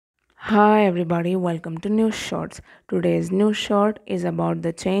Hi everybody, welcome to News Shorts. Today's news short is about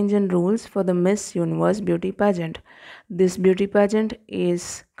the change in rules for the Miss Universe beauty pageant. This beauty pageant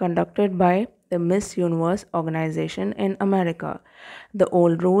is conducted by the Miss Universe organization in America. The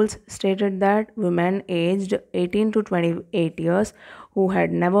old rules stated that women aged 18 to 28 years who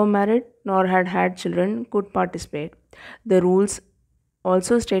had never married nor had had children could participate. The rules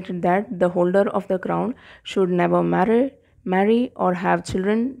also stated that the holder of the crown should never marry or have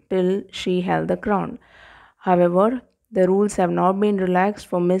children till she held the crown. However, the rules have now been relaxed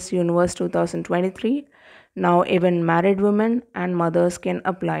for Miss Universe 2023. Now even married women and mothers can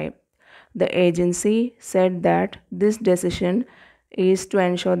apply. The agency said that this decision is to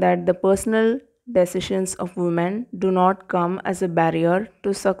ensure that the personal decisions of women do not come as a barrier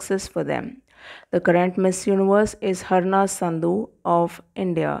to success for them. The current Miss Universe is Harna Sandhu of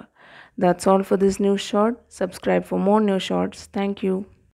India. That's all for this news short. Subscribe for more news shorts. Thank you.